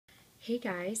Hey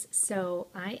guys, so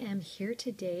I am here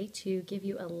today to give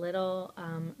you a little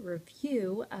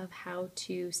review of how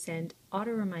to send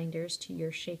auto reminders to your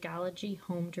Shakeology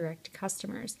Home Direct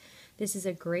customers. This is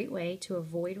a great way to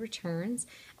avoid returns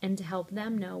and to help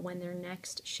them know when their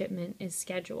next shipment is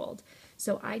scheduled.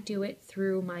 So I do it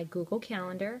through my Google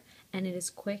Calendar and it is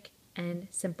quick and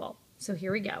simple. So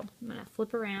here we go. I'm going to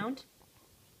flip around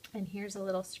and here's a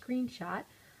little screenshot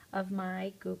of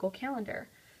my Google Calendar.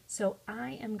 So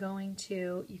I am going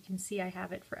to, you can see I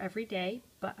have it for every day,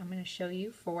 but I'm going to show you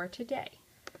for today.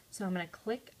 So I'm going to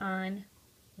click on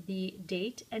the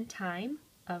date and time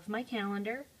of my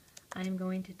calendar. I'm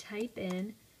going to type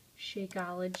in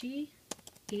Shakeology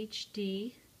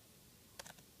HD,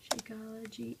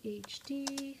 Shakeology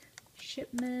HD,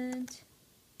 shipment,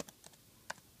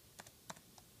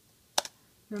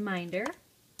 reminder,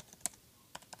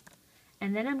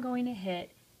 and then I'm going to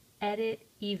hit edit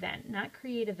event, not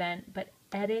create event, but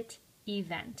edit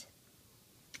event.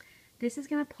 This is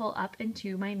going to pull up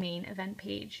into my main event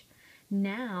page.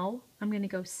 Now I'm going to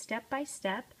go step by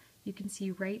step. You can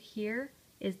see right here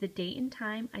is the date and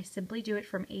time. I simply do it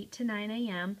from 8 to 9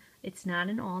 a.m. It's not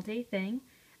an all day thing.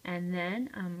 And then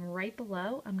right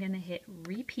below I'm going to hit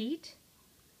repeat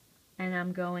and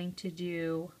I'm going to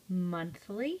do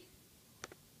monthly.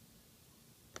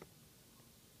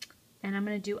 And I'm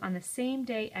going to do on the same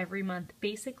day every month.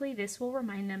 Basically, this will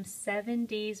remind them 7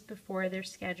 days before they're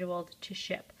scheduled to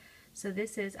ship. So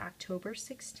this is October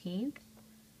 16th.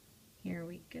 Here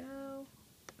we go.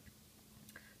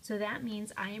 So that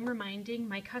means I am reminding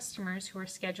my customers who are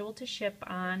scheduled to ship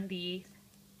on the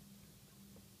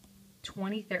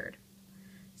 23rd.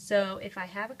 So if I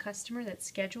have a customer that's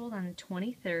scheduled on the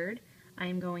 23rd,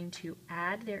 I'm going to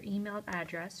add their email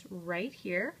address right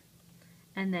here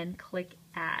and then click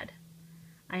add.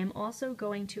 I am also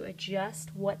going to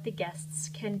adjust what the guests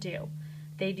can do.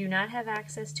 They do not have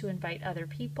access to invite other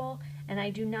people, and I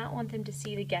do not want them to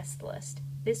see the guest list.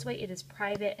 This way it is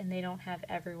private and they don't have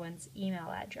everyone's email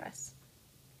address.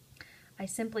 I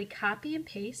simply copy and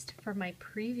paste from my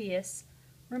previous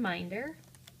reminder,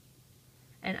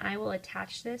 and I will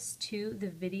attach this to the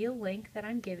video link that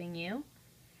I'm giving you.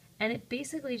 And it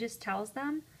basically just tells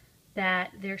them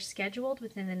that they're scheduled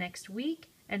within the next week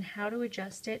and how to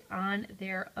adjust it on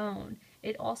their own.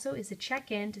 It also is a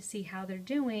check-in to see how they're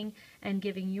doing and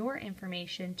giving your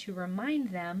information to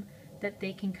remind them that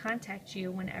they can contact you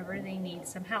whenever they need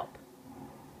some help.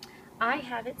 I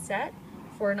have it set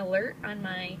for an alert on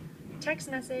my text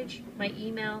message, my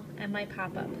email, and my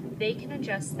pop-up. They can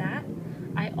adjust that.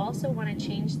 I also want to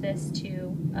change this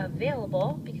to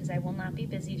available because I will not be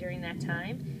busy during that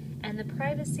time. And the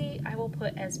privacy I will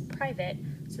put as private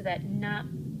so that not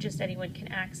just anyone can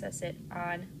access it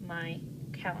on my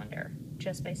calendar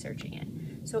just by searching it.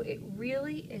 So it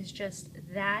really is just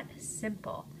that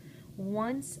simple.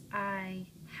 Once I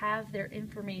have their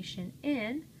information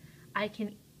in, I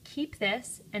can keep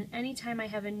this, and anytime I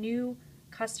have a new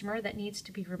customer that needs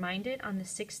to be reminded on the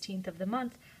 16th of the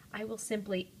month, I will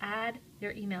simply add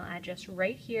their email address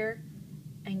right here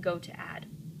and go to add.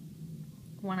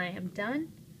 When I am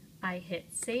done, I hit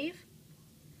save,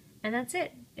 and that's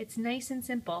it. It's nice and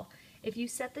simple. If you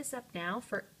set this up now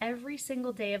for every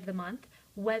single day of the month,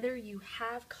 whether you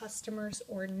have customers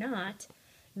or not,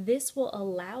 this will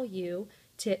allow you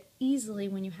to easily,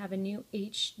 when you have a new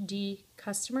HD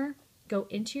customer, go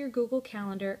into your Google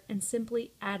Calendar and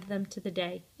simply add them to the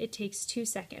day. It takes 2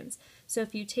 seconds. So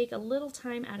if you take a little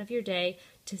time out of your day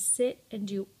to sit and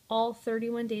do all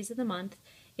 31 days of the month,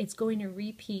 it's going to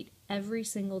repeat every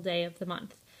single day of the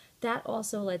month. That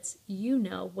also lets you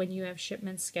know when you have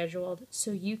shipments scheduled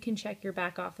so you can check your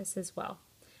back office as well.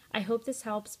 I hope this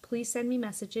helps. Please send me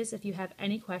messages if you have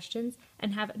any questions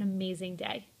and have an amazing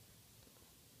day.